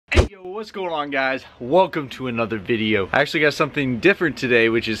Yo, what's going on, guys? Welcome to another video. I actually got something different today,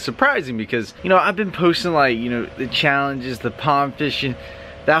 which is surprising because, you know, I've been posting like, you know, the challenges, the pond fishing,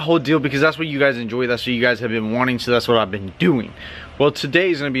 that whole deal, because that's what you guys enjoy, that's what you guys have been wanting, so that's what I've been doing. Well, today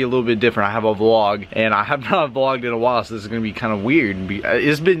is going to be a little bit different. I have a vlog, and I have not vlogged in a while, so this is going to be kind of weird.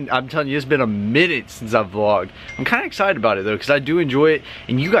 I'm telling you, it's been a minute since I've vlogged. I'm kind of excited about it, though, because I do enjoy it,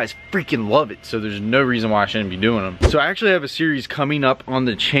 and you guys freaking love it, so there's no reason why I shouldn't be doing them. So I actually have a series coming up on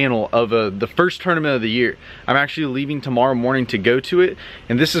the channel of the first tournament of the year. I'm actually leaving tomorrow morning to go to it,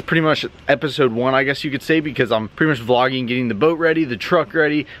 and this is pretty much episode 1, I guess you could say, because I'm pretty much vlogging, getting the boat ready, the truck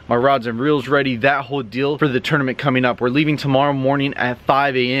ready, my rods and reels ready, that whole deal for the tournament coming up. We're leaving tomorrow morning at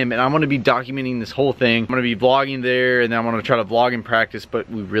 5 a.m. and I'm going to be documenting this whole thing. I'm going to be vlogging there, and then I'm going to try to vlog in practice, but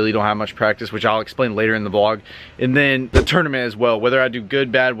we really don't have much practice, which I'll explain later in the vlog. And then the tournament as well, whether I do good,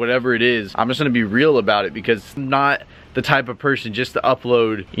 bad, whatever it is, I'm just going to be real about it, because I'm not the type of person just to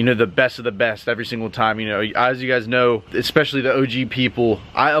upload, you know, the best of the best every single time. You know, as you guys know, especially the OG people,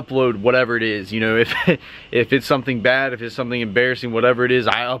 I upload whatever it is. You know, if it's something bad, if it's something embarrassing, whatever it is,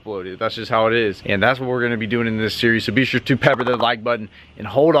 I upload it. That's just how it is, and that's what we're going to be doing in this series. So be sure to pepper the like button and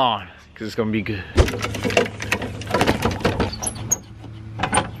hold on, because it's going to be good.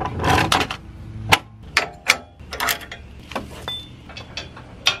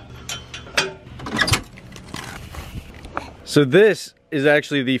 So this is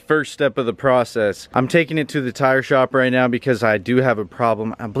actually the first step of the process. I'm taking it to the tire shop right now because I do have a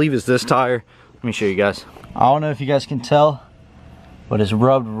problem. I believe it's this tire. Let me show you guys. I don't know if you guys can tell, but it's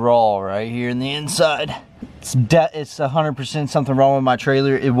rubbed raw right here in the inside. It's 100% something wrong with my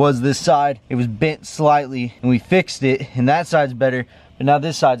trailer. It was this side. It was bent slightly and we fixed it, and that side's better, but now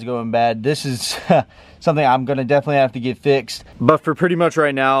this side's going bad. This is something I'm gonna definitely have to get fixed. But for pretty much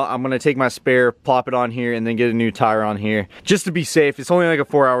right now, I'm gonna take my spare, plop it on here, and then get a new tire on here, just to be safe. It's only like a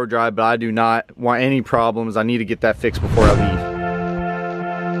 4-hour drive, but I do not want any problems. I need to get that fixed before I leave.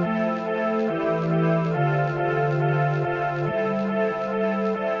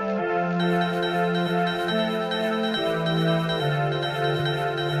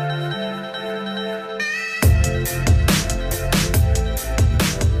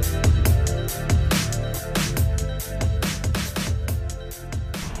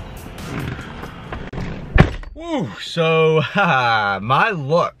 So, my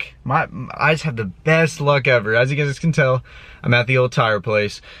luck. I just have the best luck ever. As you guys can tell, I'm at the old tire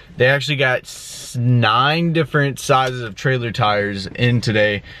place. They actually got 9 different sizes of trailer tires in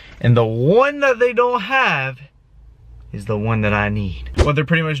today, and the one that they don't have is the one that I need. What they're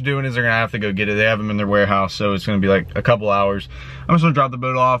pretty much doing is they're gonna have to go get it. They have them in their warehouse, so it's gonna be like a couple hours. I'm just gonna drop the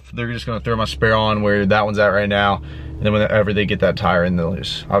boat off. They're just gonna throw my spare on where that one's at right now, and then whenever they get that tire in, I'll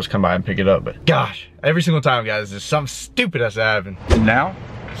just come by and pick it up. But gosh, every single time, guys, there's something stupid that's happening. And now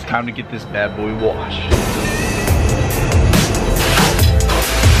it's time to get this bad boy washed.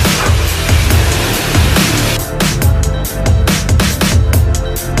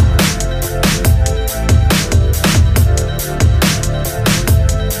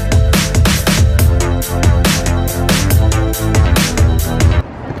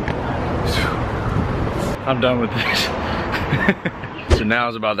 I'm done with this. So now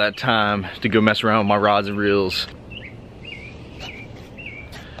is about that time to go mess around with my rods and reels.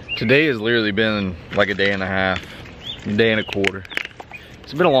 Today has literally been like a day and a half, a day and a quarter.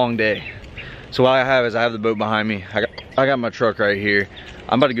 It's been a long day. So what I have is I have the boat behind me. I got my truck right here.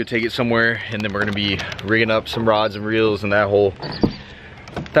 I'm about to go take it somewhere, and then we're gonna be rigging up some rods and reels and that whole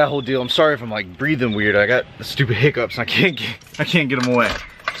deal. I'm sorry if I'm like breathing weird. I got stupid hiccups and I can't get them away.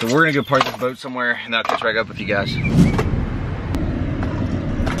 So we're gonna go park this boat somewhere, and I'll catch back up with you guys.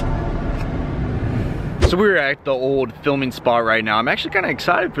 So we're at the old filming spot right now. I'm actually kind of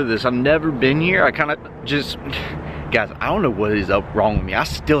excited for this. I've never been here. I kind of just, guys, I don't know what is wrong with me. I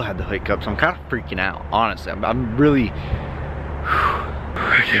still have the hiccups. I'm kind of freaking out, honestly. I'm really,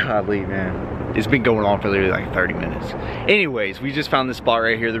 golly, man. It's been going on for literally like 30 minutes. Anyways, we just found this spot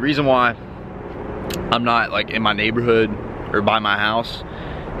right here. The reason why I'm not like in my neighborhood or by my house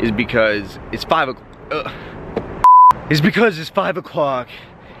is because it's 5 o'clock. It's because it's 5 o'clock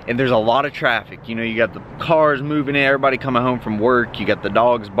and there's a lot of traffic. You know, you got the cars moving in, everybody coming home from work, you got the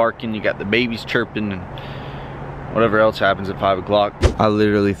dogs barking, you got the babies chirping, and whatever else happens at 5 o'clock. I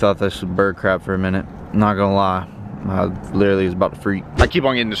literally thought this was bird crap for a minute. Not gonna lie. I literally was about to freak. I keep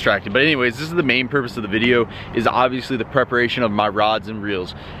on getting distracted, but anyways, this is the main purpose of the video, is obviously the preparation of my rods and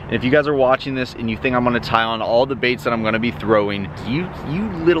reels. And if you guys are watching this and you think I'm gonna tie on all the baits that I'm gonna be throwing,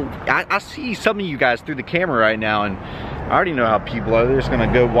 I see some of you guys through the camera right now, and I already know how people are. They're just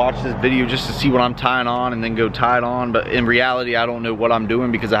gonna go watch this video just to see what I'm tying on and then go tie it on. But in reality, I don't know what I'm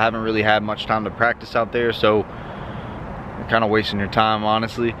doing because I haven't really had much time to practice out there. So I'm kind of wasting your time,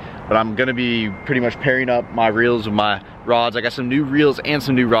 honestly. But I'm gonna be pretty much pairing up my reels with my rods. I got some new reels and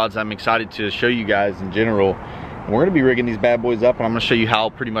some new rods I'm excited to show you guys in general. And we're gonna be rigging these bad boys up, and I'm gonna show you how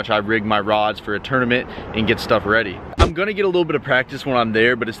pretty much I rig my rods for a tournament and get stuff ready. I'm gonna get a little bit of practice when I'm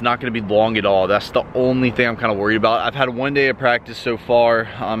there, but it's not gonna be long at all. That's the only thing I'm kind of worried about. I've had one day of practice so far.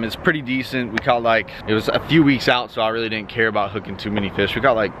 It's pretty decent. We caught it was a few weeks out, so I really didn't care about hooking too many fish. We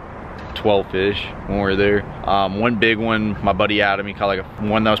caught like 12 fish when we were there. One big one, my buddy Adam, he caught like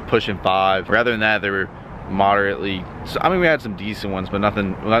one that was pushing 5. Rather than that, they were moderately, I mean, we had some decent ones, but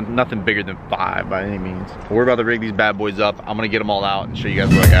nothing bigger than 5 by any means. We're about to rig these bad boys up. I'm gonna get them all out and show you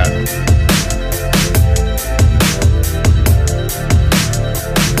guys what I got.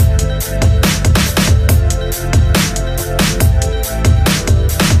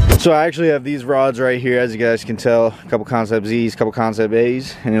 So I actually have these rods right here, as you guys can tell. A couple Concept Z's, a couple Concept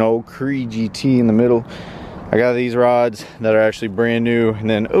A's, and an old Cree GT in the middle. I got these rods that are actually brand new, and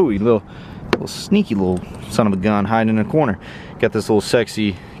then, oh, little sneaky little son of a gun hiding in a corner. Got this little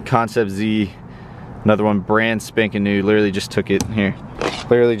sexy Concept Z, another one brand spanking new. Literally just took it here.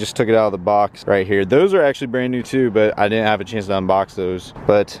 Literally just took it out of the box right here. Those are actually brand new too, but I didn't have a chance to unbox those.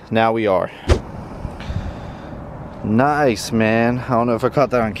 But now we are. Nice, man. I don't know if I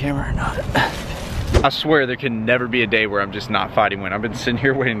caught that on camera or not. I swear there can never be a day where I'm just not fighting wind. I've been sitting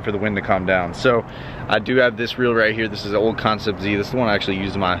here waiting for the wind to calm down. So I do have this reel right here. This is an old Concept Z. This is the one I actually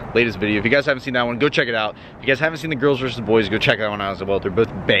used in my latest video. If you guys haven't seen that one, go check it out. If you guys haven't seen the girls versus boys, go check that one out as well. They're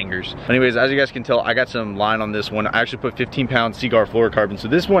both bangers. Anyways, as you guys can tell, I got some line on this one. I actually put 15-pound Seaguar fluorocarbon. So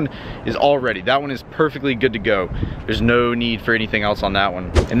this one is all ready. That one is perfectly good to go. There's no need for anything else on that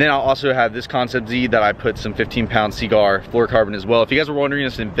one. And then I'll also have this Concept Z that I put some 15-pound Seaguar fluorocarbon as well. If you guys were wondering,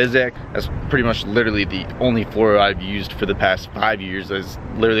 it's in Vizec. That's pretty much literally the only fluoro I've used for the past 5 years. That's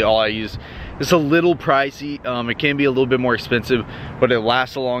literally all I use. It's a little pricey. It can be a little bit more expensive, but it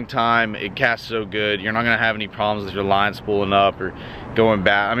lasts a long time. It casts so good. You're not gonna have any problems with your line spooling up or going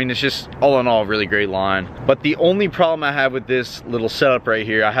bad. I mean, it's just all in all a really great line. But the only problem I have with this little setup right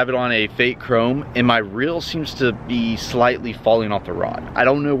here, I have it on a fake chrome, and my reel seems to be slightly falling off the rod. I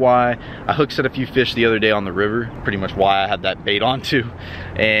don't know why. I hook set a few fish the other day on the river, pretty much why I had that bait on too,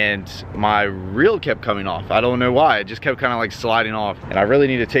 and my reel kept coming off. I don't know why. It just kept kind of like sliding off, and I really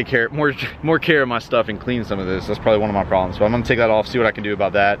need to take more care of my stuff and clean some of this. That's probably one of my problems. So I'm gonna take that off, see what I can do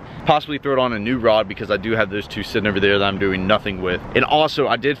about that. Possibly throw it on a new rod, because I do have those two sitting over there that I'm doing nothing with. And also,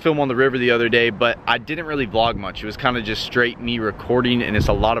 I did film on the river the other day, but I didn't really vlog much. It was kind of just straight me recording, and it's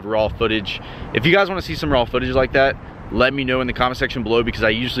a lot of raw footage. If you guys want to see some raw footage like that, let me know in the comment section below, because I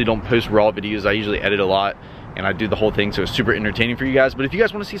usually don't post raw videos. I usually edit a lot, and I do the whole thing, so it's super entertaining for you guys. But if you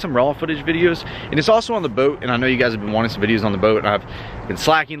guys want to see some raw footage videos, and it's also on the boat, and I know you guys have been wanting some videos on the boat, and I've been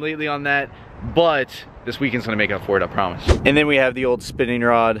slacking lately on that, but this weekend's gonna make up for it, I promise. And then we have the old spinning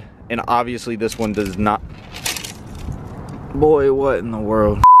rod, and obviously this one does not. Boy, what in the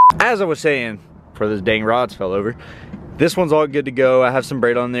world? As I was saying, before those dang rods fell over, this one's all good to go. I have some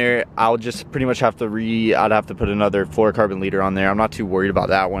braid on there. I'll just pretty much have to I'd have to put another fluorocarbon leader on there. I'm not too worried about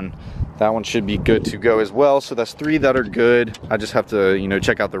that one. That one should be good to go as well. So that's 3 that are good. I just have to, you know,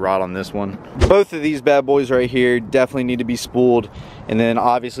 check out the rod on this one. Both of these bad boys right here definitely need to be spooled. And then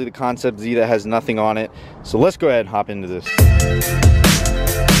obviously the Concept Z that has nothing on it. So let's go ahead and hop into this.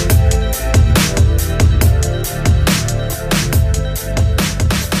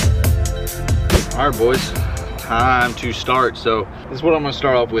 All right, boys, time to start. So this is what I'm gonna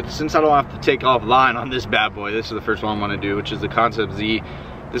start off with. Since I don't have to take off line on this bad boy, this is the first one I'm gonna do, which is the Concept Z.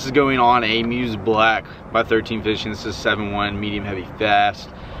 This is going on a Muse Black by 13 Fishing. This is 7-1 medium heavy fast,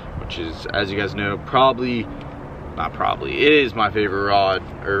 which is, as you guys know, it is my favorite rod,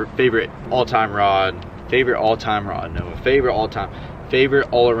 or favorite all-time rod, favorite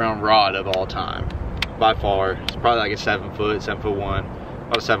all-around rod of all time, by far. It's probably like a 7'1",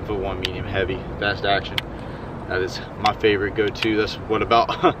 about a 7'1" medium heavy fast action. That is my favorite go-to. That's what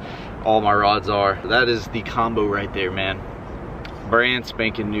about all my rods are. That is the combo right there, man. Brand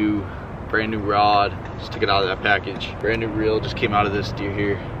spanking new, brand new rod. Just took it out of that package. Brand new reel just came out of this deer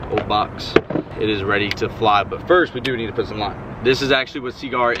here, old box. It is ready to fly, but first we do need to put some line. This is actually what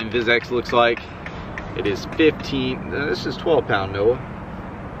Seaguar and Vizec looks like. It is 15, this is 12-pound, Noah.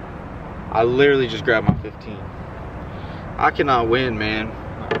 I literally just grabbed my 15. I cannot win, man.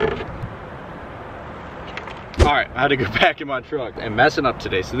 All right, I had to go back in my truck and messing up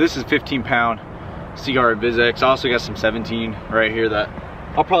today. So this is 15-pound Seaguar Invisex. I also got some 17 right here that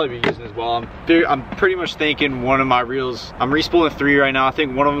I'll probably be using as well. I'm pretty much thinking one of my reels, I'm respooling 3 right now. I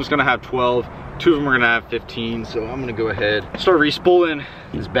think one of them is gonna have 12. 2 of them are gonna have 15. So I'm gonna go ahead, start respooling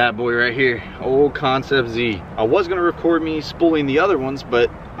this bad boy right here, old Concept Z. I was gonna record me spooling the other ones, but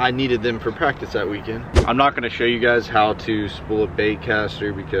I needed them for practice that weekend. I'm not gonna show you guys how to spool a bait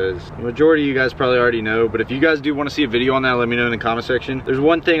caster because the majority of you guys probably already know, but if you guys do wanna see a video on that, let me know in the comment section. There's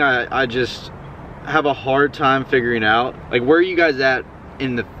one thing I just have a hard time figuring out. Like, where are you guys at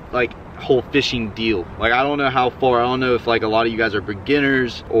in the like whole fishing deal? Like, I don't know how far. I don't know if like a lot of you guys are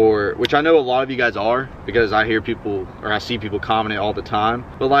beginners, or which I know a lot of you guys are, because I hear people, or I see people commenting all the time.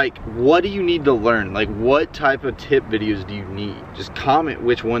 But like, what do you need to learn? Like, what type of tip videos do you need? Just comment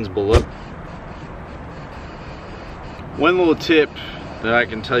which ones below. One little tip that I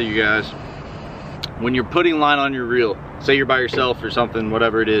can tell you guys: when you're putting line on your reel, say you're by yourself or something,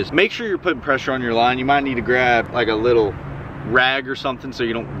 whatever it is, make sure you're putting pressure on your line. You might need to grab like a little rag or something so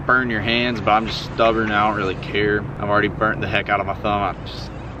you don't burn your hands, but I'm just stubborn. I don't really care. I've already burnt the heck out of my thumb. I just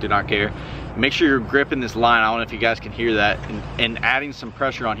do not care. Make sure you're gripping this line. I don't know if you guys can hear that, and adding some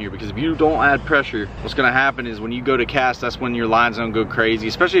pressure on here, because if you don't add pressure, what's gonna happen is when you go to cast, that's when your line's gonna go crazy,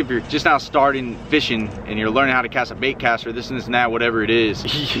 especially if you're just now starting fishing and you're learning how to cast a bait caster, this and this and that, whatever it is.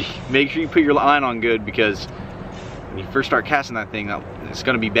 Make sure you put your line on good, because when you first start casting that thing, it's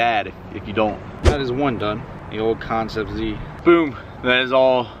gonna be bad if you don't. That is one done. The old Concept Z. Boom, that is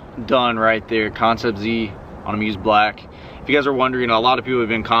all done right there. Concept Z on a Muse Black. If you guys are wondering, a lot of people have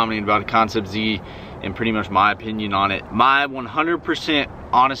been commenting about the Concept Z and pretty much my opinion on it. My 100%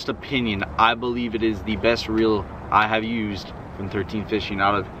 honest opinion, I believe it is the best reel I have used from 13 Fishing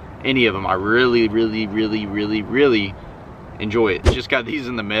out of any of them. I really enjoy it. Just got these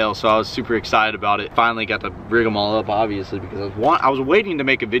in the mail, so I was super excited about it. Finally got to rig them all up, obviously, because I was waiting to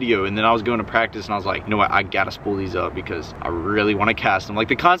make a video, and then I was going to practice, and I was like, you know what, I gotta spool these up because I really want to cast them. Like,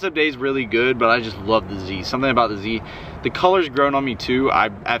 the Concept A is really good, but I just love the Z. Something about the Z. The color's grown on me too.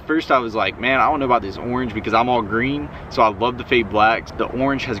 At first I was like, man, I don't know about this orange because I'm all green, so I love the fade blacks. The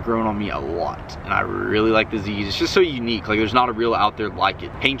orange has grown on me a lot, and I really like the Z's. It's just so unique. Like, there's not a reel out there like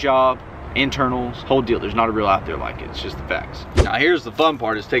it. Paint job, internals, whole deal. There's not a reel out there like it. It's just the facts. Now here's the fun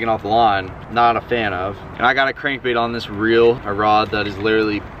part, is taking off the line. Not a fan of. And I got a crankbait on this reel, a rod that is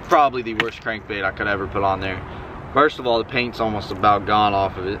literally probably the worst crankbait I could ever put on there. First of all, the paint's almost about gone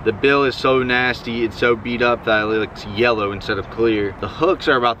off of it. The bill is so nasty, it's so beat up that it looks yellow instead of clear. The hooks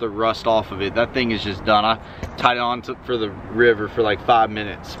are about to rust off of it. That thing is just done. I tied it on for the river for like 5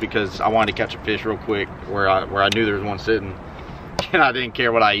 minutes because I wanted to catch a fish real quick where I knew there was one sitting. And I didn't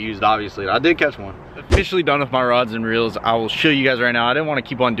care what I used, obviously. I did catch one. Officially done with my rods and reels. I will show you guys right now. I didn't want to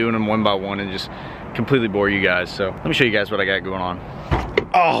keep on doing them one by one and just completely bore you guys. So let me show you guys what I got going on.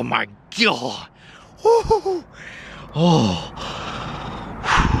 Oh my God. Woo. Oh.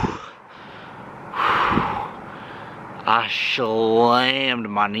 I slammed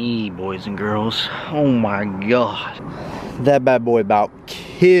my knee, boys and girls. Oh my God. That bad boy about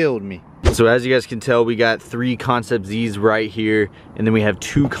killed me. So as you guys can tell, we got 3 Concept Z's right here, and then we have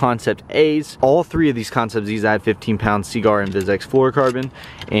 2 Concept A's. All 3 of these Concept Z's, I have 15-pound Seaguar Invisex fluorocarbon,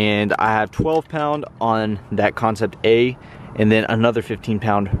 and I have 12-pound on that Concept A, and then another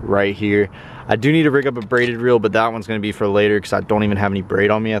 15-pound right here. I do need to rig up a braided reel, but that one's gonna be for later because I don't even have any braid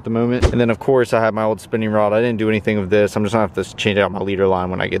on me at the moment. And then of course I have my old spinning rod. I didn't do anything with this. I'm just gonna have to change out my leader line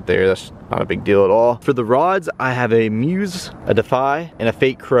when I get there. That's not a big deal at all. For the rods, I have a Muse, a Defy, and a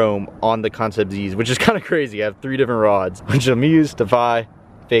Fake Chrome on the Concept Z's, which is kind of crazy. I have 3 different rods, which are Muse, Defy,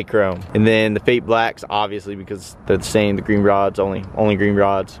 Fake Chrome, and then the Fake Blacks, obviously, because they're the same. The green rods, only green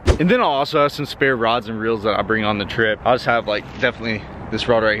rods. And then I'll also have some spare rods and reels that I bring on the trip. I'll just have like definitely this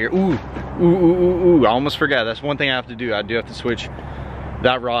rod right here. Ooh, I almost forgot. That's one thing I have to do. I do have to switch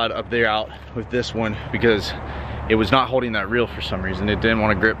that rod up there out with this one because it was not holding that reel for some reason. It didn't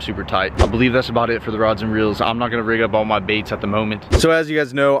want to grip super tight. I believe that's about it for the rods and reels. I'm not gonna rig up all my baits at the moment. So as you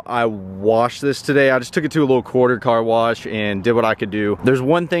guys know, I washed this today. I just took it to a little quarter car wash and did what I could do. There's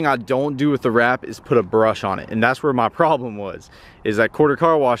one thing I don't do with the wrap is put a brush on it. And that's where my problem was, is that quarter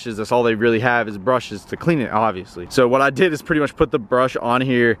car washes, that's all they really have is brushes to clean it, obviously. So what I did is pretty much put the brush on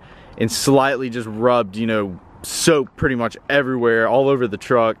here and slightly just rubbed, you know, soap pretty much everywhere, all over the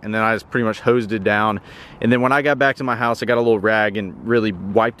truck, and then I just pretty much hosed it down. And then when I got back to my house, I got a little rag and really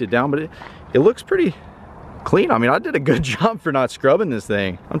wiped it down, but it looks pretty clean. I mean, I did a good job for not scrubbing this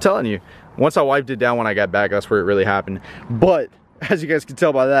thing. I'm telling you, once I wiped it down when I got back, that's where it really happened. But as you guys can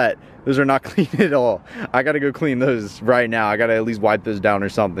tell by that, Those are not clean at all. I gotta go clean those right now. I gotta at least wipe those down or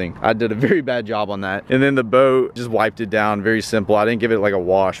something. I did a very bad job on that. And then the boat, just wiped it down, very simple. I didn't give it like a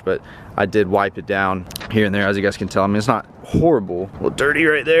wash, but I did wipe it down here and there, as you guys can tell. I mean, it's not horrible. A little dirty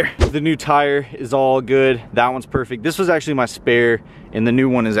right there. The new tire is all good. That one's perfect. This was actually my spare, and the new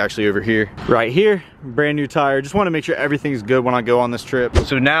one is actually over here. Right here, brand new tire. Just want to make sure everything's good when I go on this trip.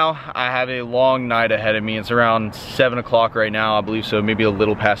 So now I have a long night ahead of me. It's around 7 o'clock right now, I believe so, maybe a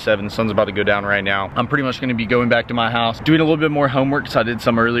little past 7. The sun's about to go down right now. I'm pretty much gonna be going back to my house, doing a little bit more homework, because I did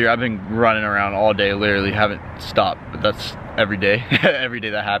some earlier. I've been running around all day, literally haven't stopped, but that's every day. Every day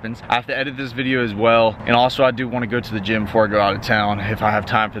that happens. I have to edit this video as well, and also I do want to go to the gym before I go out of town. If I have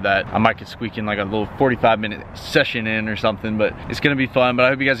time for that, I might could squeak in like a little 45-minute session in or something, but it's gonna be fun. But I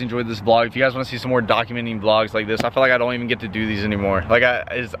hope you guys enjoyed this vlog. If you guys want to see some more documenting vlogs like this, I feel like I don't even get to do these anymore. Like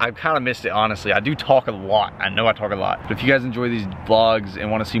I kind of missed it, honestly. I do talk a lot. I know I talk a lot, but if you guys enjoy these vlogs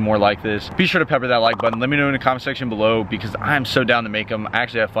and want to see more like this, be sure to pepper that like button. Let me know in the comment section below, because I'm so down to make them. I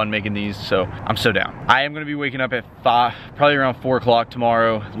actually have fun making these, so I'm so down. I am gonna be waking up at 5, probably around 4 o'clock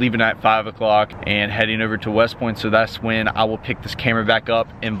tomorrow, leaving at 5 o'clock and heading over to West Point. So that's when I will pick this camera back up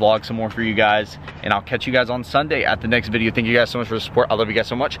and vlog some more for you guys, and I'll catch you guys on Sunday at the next video. Thank you guys so much for the support. I love you guys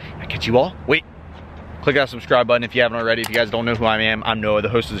so much. I'll catch you all. Wait, click that subscribe button if you haven't already. If you guys don't know who I am, I'm Noah, the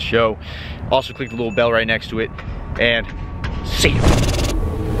host of the show. Also click the little bell right next to it, and see you.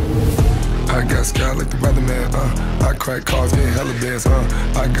 I got sky like the weatherman, I crack cars, getting hella bands,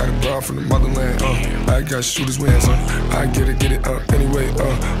 I got a bra from the motherland, I got shooters wins, I get it, anyway,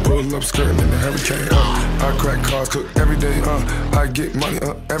 pull up skirt in the hurricane, I crack cars, cook every day, I get money,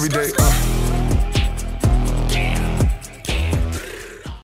 every day,